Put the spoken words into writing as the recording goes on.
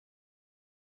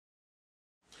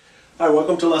Hi,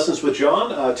 welcome to Lessons with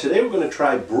John. Today we're going to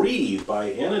try Breathe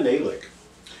by Nalick.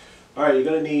 Alright, you're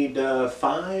going to need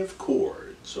 5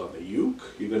 chords on the uke.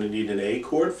 You're going to need an A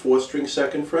chord, 4th string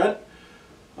 2nd fret,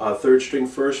 3rd string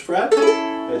 1st fret.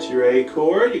 That's your A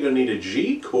chord. You're going to need a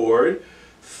G chord,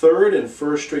 3rd and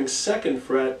 1st string 2nd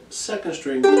fret, 2nd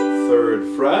string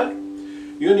 3rd fret.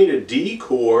 You're going to need a D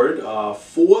chord,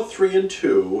 4, 3, and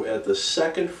 2 at the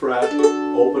 2nd fret,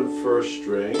 open 1st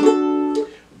string.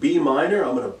 B minor,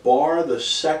 I'm going to bar the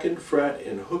 2nd fret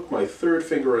and hook my 3rd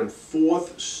finger in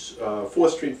 4th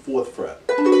string 4th fret,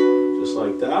 just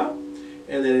like that.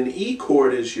 And then an E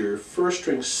chord is your 1st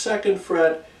string 2nd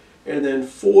fret, and then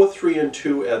 4, 3, and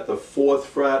 2 at the 4th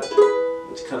fret.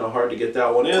 It's kind of hard to get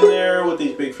that one in there with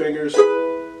these big fingers.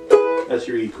 That's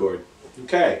your E chord.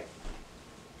 Okay.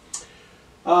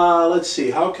 Let's see,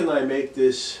 how can I make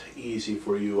this easy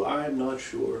for you? I'm not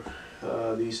sure.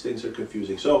 These things are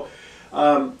confusing.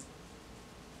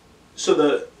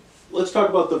 Let's talk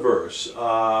about the verse.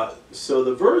 So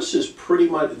the verse is pretty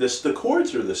much the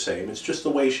chords are the same. It's just the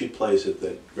way she plays it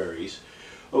that varies.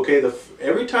 Okay,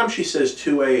 every time she says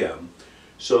 2 a.m.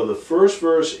 So the first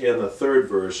verse and the 3rd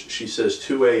verse, she says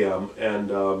 2 a.m.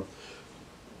 and all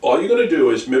you're going to do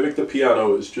is mimic the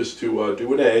piano. Is just to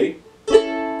do an A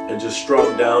and just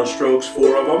strum down strokes,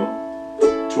 4 of them,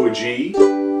 to a G,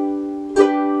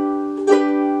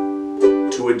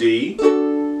 to a D,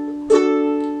 and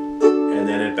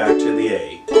then it back to the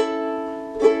A.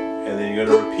 And then you're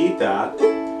going to repeat that,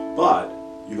 but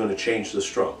you're going to change the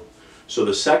strum. So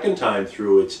the second time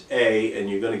through it's A, and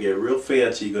you're going to get real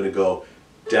fancy. You're going to go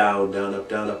down, down, up,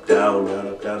 down, up, down, down,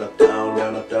 up, down, up, down,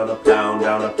 down, up, down, up, down,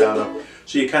 down, up, down, up.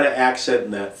 So you kind of accent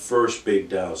in that first big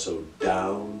down. So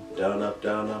down, down, up,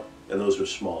 and those are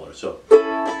smaller. So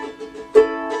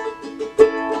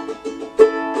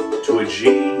to a G,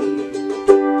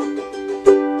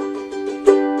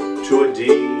 to a D,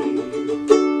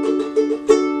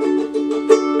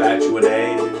 back to an A.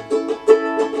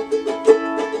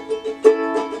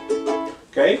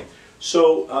 Okay,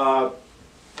 so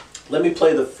let me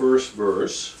play the first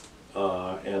verse,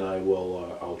 and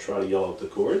I'll try to yell out the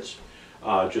chords,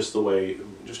 just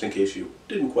in case you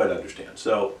didn't quite understand.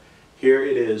 So here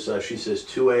it is. She says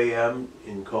 2 a.m.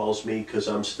 and calls me because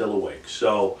I'm still awake.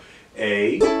 So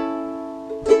A, to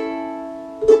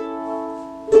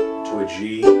a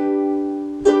G,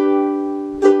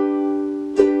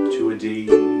 to a D,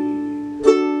 and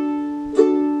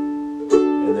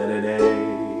then an A,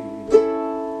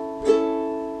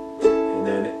 and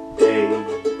then A,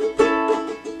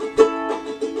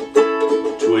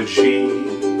 to a G,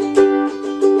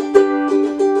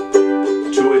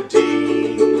 to a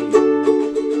D,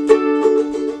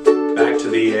 back to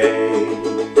the A.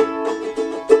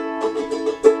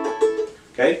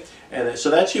 Okay, and so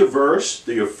that's your verse,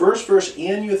 your first verse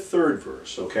and your 3rd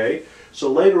verse. Okay. So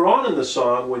later on in the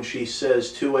song, when she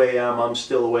says 2 a.m., I'm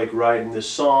still awake writing this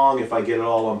song, if I get it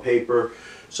all on paper,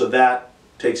 so that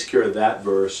takes care of that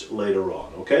verse later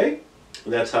on, okay?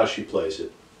 And that's how she plays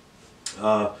it.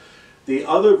 The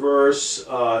other verse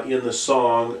in the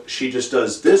song, she just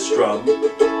does this strum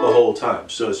the whole time.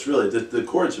 So it's really, the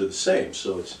chords are the same,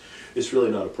 so it's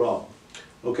really not a problem.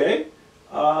 Okay?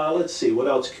 Let's see, what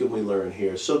else can we learn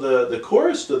here? So the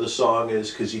chorus to the song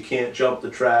is, because you can't jump the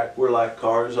track, we're like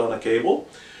cars on a cable.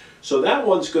 So that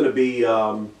one's going to be,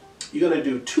 you're going to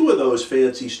do 2 of those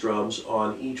fancy strums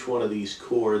on each one of these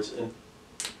chords and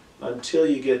until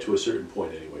you get to a certain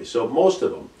point anyway. So most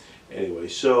of them anyway.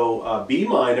 So B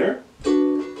minor,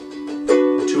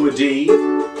 to a D,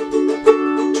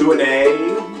 to an A,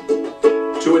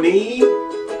 to an E,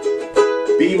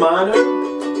 B minor,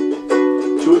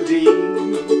 to a D,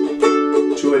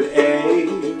 to an A,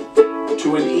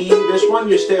 to an E. This one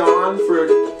you stay on for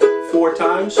 4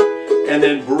 times, and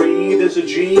then breathe is a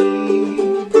G, D,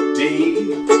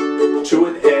 to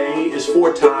an A is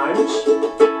 4 times,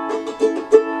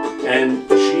 and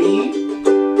G,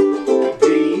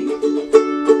 D,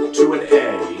 to an A,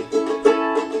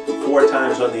 4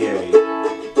 times on the A.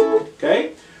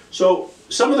 Okay? So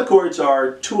some of the chords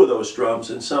are 2 of those strums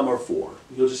and some are 4.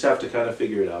 You'll just have to kind of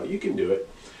figure it out. You can do it.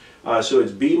 So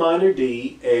it's B minor,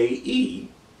 D, A, E,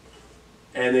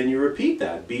 and then you repeat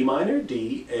that. B minor,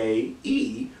 D, A,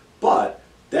 E, but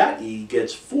that E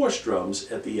gets 4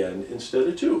 strums at the end instead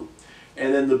of 2.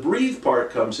 And then the breathe part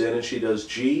comes in and she does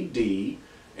G, D,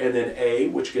 and then A,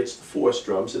 which gets the 4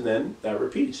 strums, and then that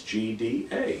repeats, G, D,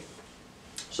 A.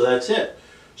 So that's it.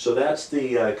 So that's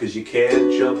the, because you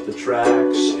can jump the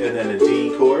tracks, and then a D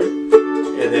chord,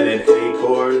 and then an A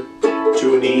chord,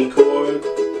 to an E chord,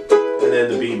 and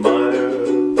then the B minor,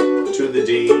 to the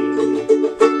D,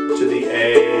 to the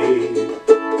A,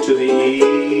 to the E,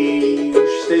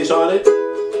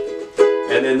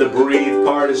 the breathe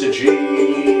part is a G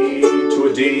to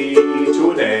a D to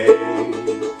an A.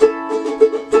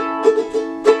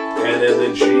 And then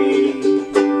the G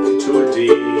to a D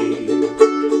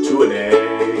to an A.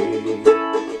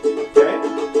 Okay?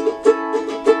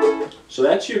 So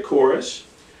that's your chorus.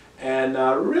 And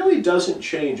really doesn't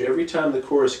change every time the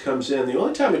chorus comes in. The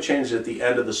only time it changes at the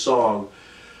end of the song,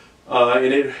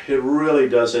 and it really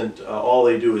doesn't, all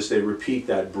they do is they repeat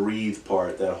that breathe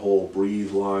part, that whole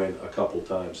breathe line a couple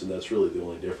times, and that's really the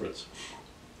only difference.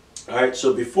 Alright,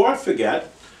 so before I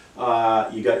forget,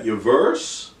 you got your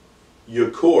verse, your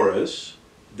chorus,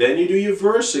 then you do your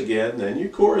verse again, then your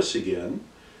chorus again,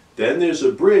 then there's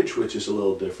a bridge, which is a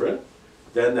little different,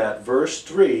 then that verse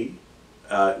 3,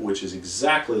 which is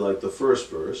exactly like the first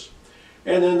verse,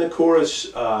 and then the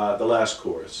chorus, the last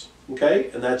chorus. Okay,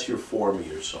 and that's your form of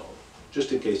your song,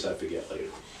 just in case I forget later.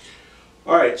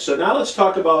 All right, so now let's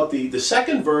talk about the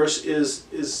second verse.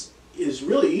 Is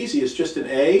really easy. It's just an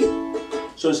A.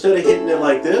 So instead of hitting it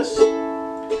like this,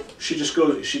 she just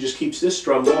keeps this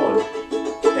strum going.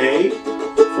 A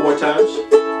 4 times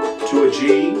to a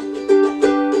G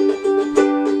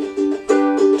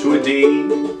to a D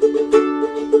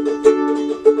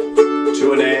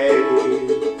to an A,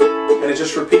 and it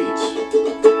just repeats.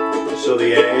 So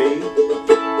the A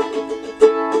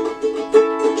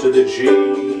to the G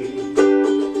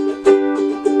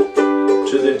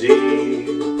to the D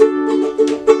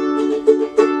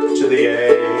to the A.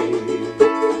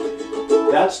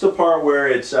 That's the part where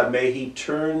it's may he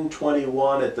turn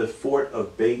 21 at the fort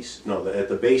of base, no, at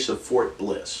the base of Fort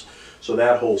Bliss. So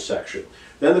that whole section.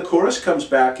 Then the chorus comes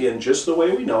back in just the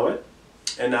way we know it,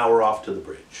 and now we're off to the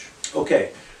bridge.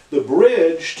 Okay, the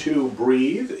bridge to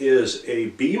breathe is a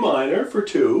B minor for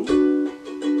 2,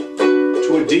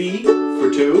 to a D for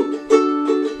 2,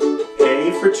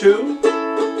 A for 2,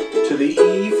 to the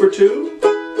E for 2,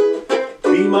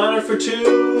 B minor for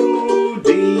 2,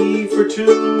 D for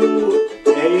 2,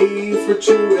 A for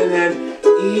 2, and then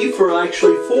E for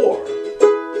actually 4.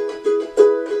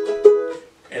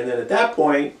 And then at that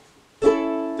point,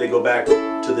 they go back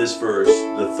to this verse,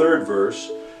 the third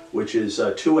verse, which is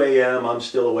 2 a.m. I'm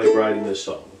still awake writing this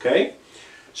song, okay?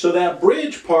 So that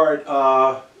bridge part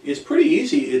is pretty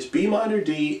easy. It's B minor,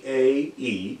 D, A,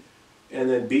 E, and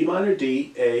then B minor,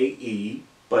 D, A, E,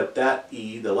 but that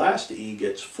E, the last E,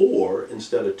 gets 4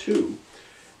 instead of 2.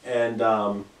 And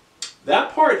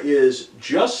that part is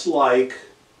just like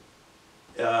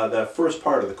that first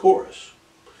part of the chorus.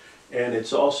 And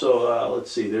it's also,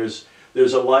 let's see, there's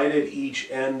a light at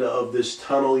each end of this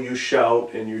tunnel you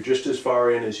shout, and you're just as far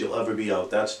in as you'll ever be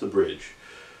out. That's the bridge.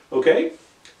 Okay?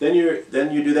 Then you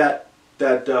do that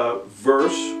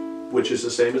verse, which is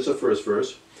the same as the first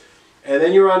verse. And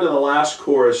then you're on to the last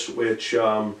chorus, which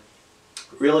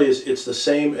really it's the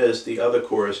same as the other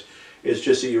chorus. It's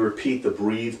just that you repeat the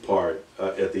breathe part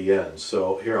at the end.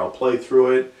 So here, I'll play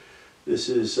through it. This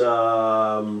is,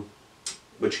 but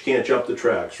you can't jump the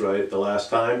tracks, right? The last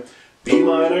time. B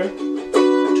minor,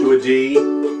 to a D,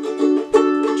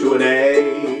 to an A,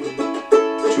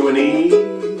 to an E,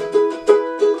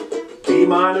 B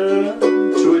minor,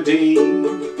 to a D,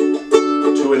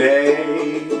 to an A,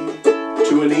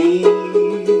 to an E,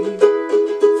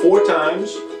 4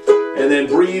 times, and then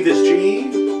breathe is G,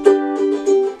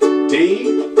 D,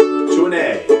 to an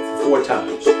A, 4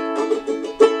 times,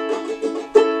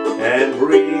 and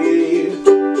breathe,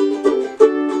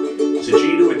 it's a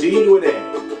G to a D to an A.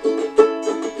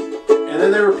 And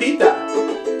then they repeat that.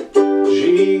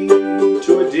 G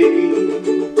to a D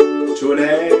to an A.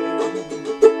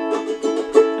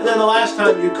 And then the last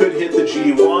time you could hit the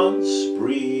G once,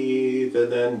 breathe,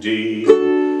 and then D,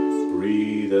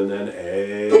 breathe, and then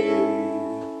A.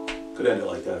 Could end it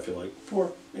like that if you like,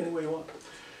 or any way you want.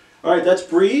 All right, that's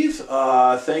Breathe.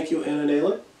 Thank you, Anna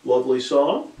Nalick. Lovely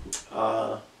song.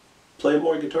 Play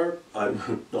more guitar.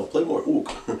 No, play more ook.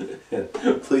 And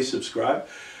please subscribe.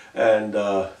 And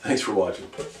thanks for watching.